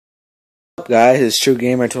Guys, it's True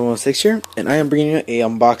Gamer 216 here, and I am bringing you a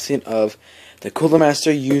unboxing of the Cooler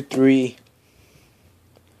Master U3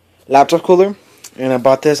 laptop cooler. And I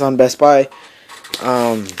bought this on Best Buy.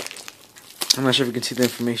 I'm not sure if you can see the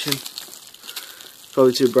information.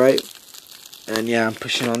 Probably too bright. And yeah, I'm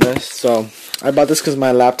pushing on this. So I bought this because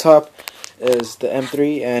my laptop is the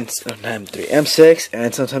M3 and M6,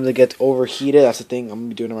 and sometimes it gets overheated. That's the thing I'm gonna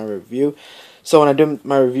be doing in my review. So when I do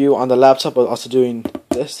my review on the laptop, I'm also doing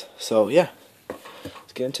this. So yeah,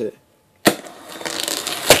 let's get into it.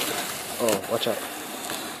 Oh, watch out!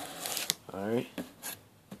 All right,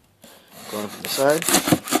 going from the side.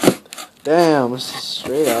 Damn, this is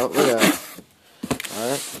straight out. Look at that. All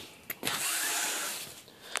right,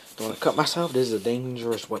 don't want to cut myself. This is a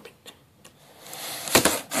dangerous weapon.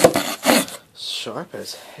 Sharp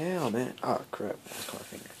as hell, man. Oh crap! That's caught my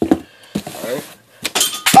finger. All right.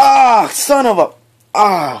 Ah, son of a...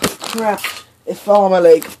 Ah, crap. It fell on my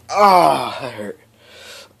leg. Ah, that hurt.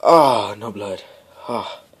 Ah, no blood.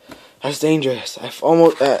 Ah, that's dangerous. I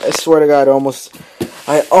swear to God, I almost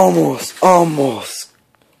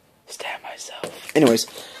stabbed myself. Anyways,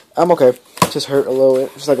 I'm okay. Just hurt a little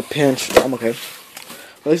bit. Just like a pinch. I'm okay.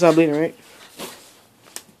 At least I'm bleeding, right?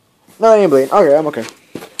 No, I ain't bleeding. Okay, I'm okay.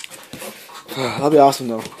 That'll be awesome,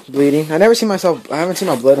 though. Bleeding. I haven't seen my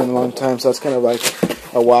blood in a long time, so it's kind of like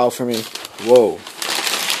a wow for me. Whoa.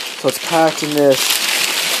 So it's packed in this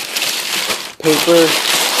paper.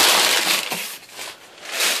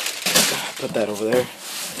 Put that over there.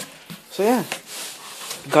 So yeah.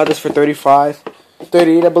 Got this for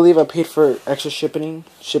 $38, I believe. I paid for extra shipping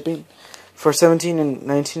for 17 and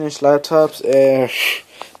 19-inch laptops.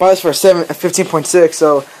 Bought this for 15.6,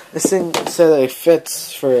 so this thing said that it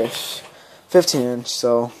fits for 15-inch,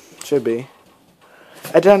 so should be.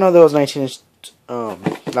 I didn't know there was 19-inch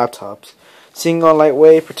laptops. Single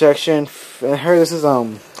lightweight protection. I heard this is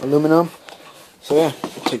aluminum. So yeah,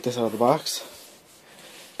 take this out of the box.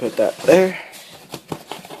 Put that there.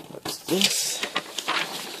 What's this?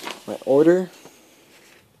 My order.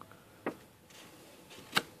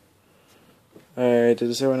 Alright, did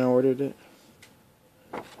it say when I ordered it?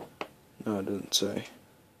 No, it didn't say.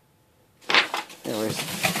 Anyways,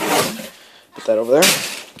 put that over there.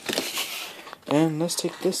 And let's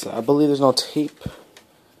take this out. I believe there's no tape.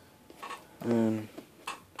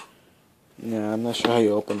 Yeah, I'm not sure how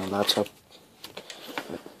you open a laptop.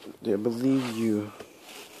 I believe you...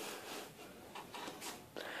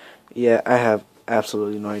 Yeah, I have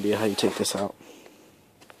absolutely no idea how you take this out.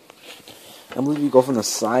 I believe you go from the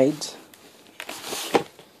sides.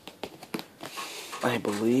 I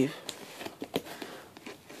believe.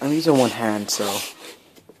 I'm using one hand, so...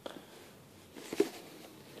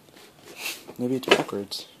 Maybe it's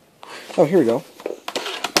backwards. Oh, here we go.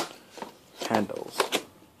 Handles.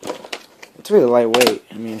 It's really lightweight.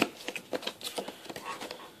 I mean,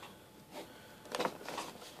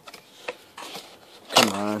 come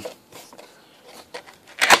on.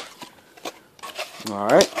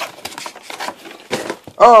 Alright.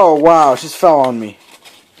 Oh, wow. It just fell on me.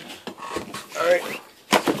 Alright.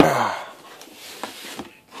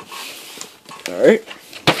 Alright.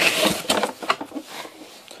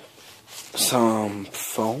 Some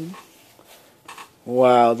foam.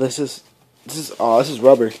 Wow, this is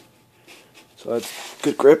rubber. So that's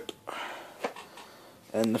good grip.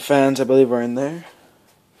 And the fans, I believe, are in there.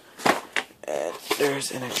 And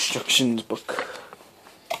there's an instructions book.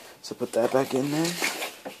 So put that back in there.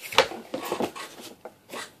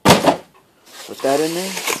 Put that in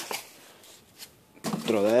there.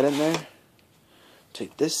 Throw that in there.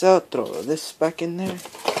 Take this out. Throw this back in there.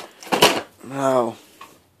 Now,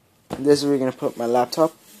 this is where you're going to put my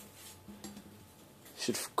laptop.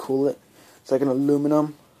 Should cool it. It's like an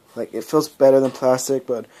aluminum. Like, it feels better than plastic,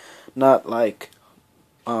 but not like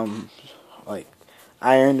iron.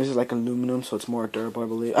 This is like aluminum, so it's more durable, I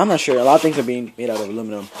believe. I'm not sure. A lot of things are being made out of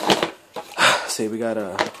aluminum. See, we got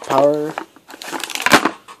a power.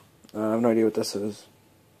 I have no idea what this is.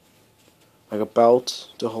 Like a belt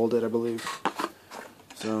to hold it, I believe.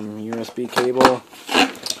 Some USB cable.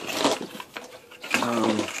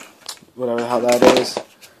 Whatever the hell that is.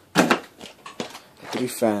 3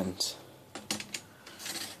 fans.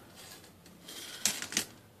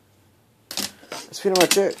 That's pretty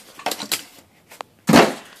much it.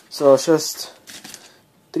 So it's just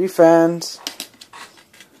 3 fans.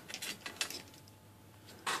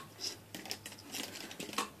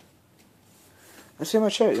 That's pretty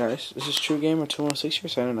much it, guys. This is True Gamer 216 here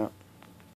signing out.